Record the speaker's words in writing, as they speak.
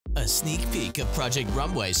A sneak peek of Project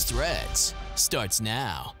Runway's threads starts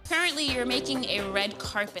now. Currently, you're making a red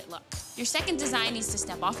carpet look. Your second design needs to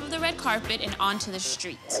step off of the red carpet and onto the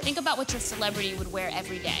streets. Think about what your celebrity would wear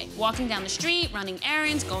every day. Walking down the street, running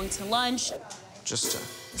errands, going to lunch.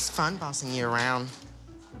 It's fun bossing you around.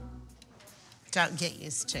 Don't get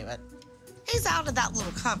used to it. He's out of that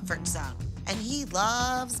little comfort zone, and he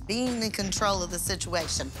loves being in control of the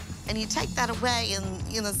situation. And you take that away, and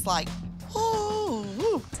it's like,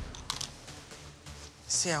 ooh.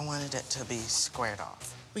 See, I wanted it to be squared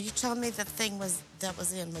off. Well, you told me the thing that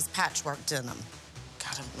was patchwork denim.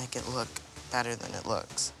 Gotta make it look better than it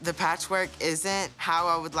looks. The patchwork isn't how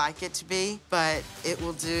I would like it to be, but it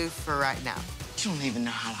will do for right now. You don't even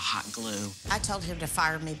know how to hot glue. I told him to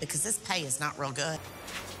fire me because this pay is not real good.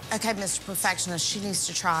 Okay, Mr. Perfectionist, she needs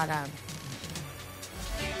to try it on.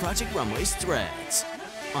 Project Runway's threads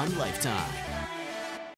on Lifetime.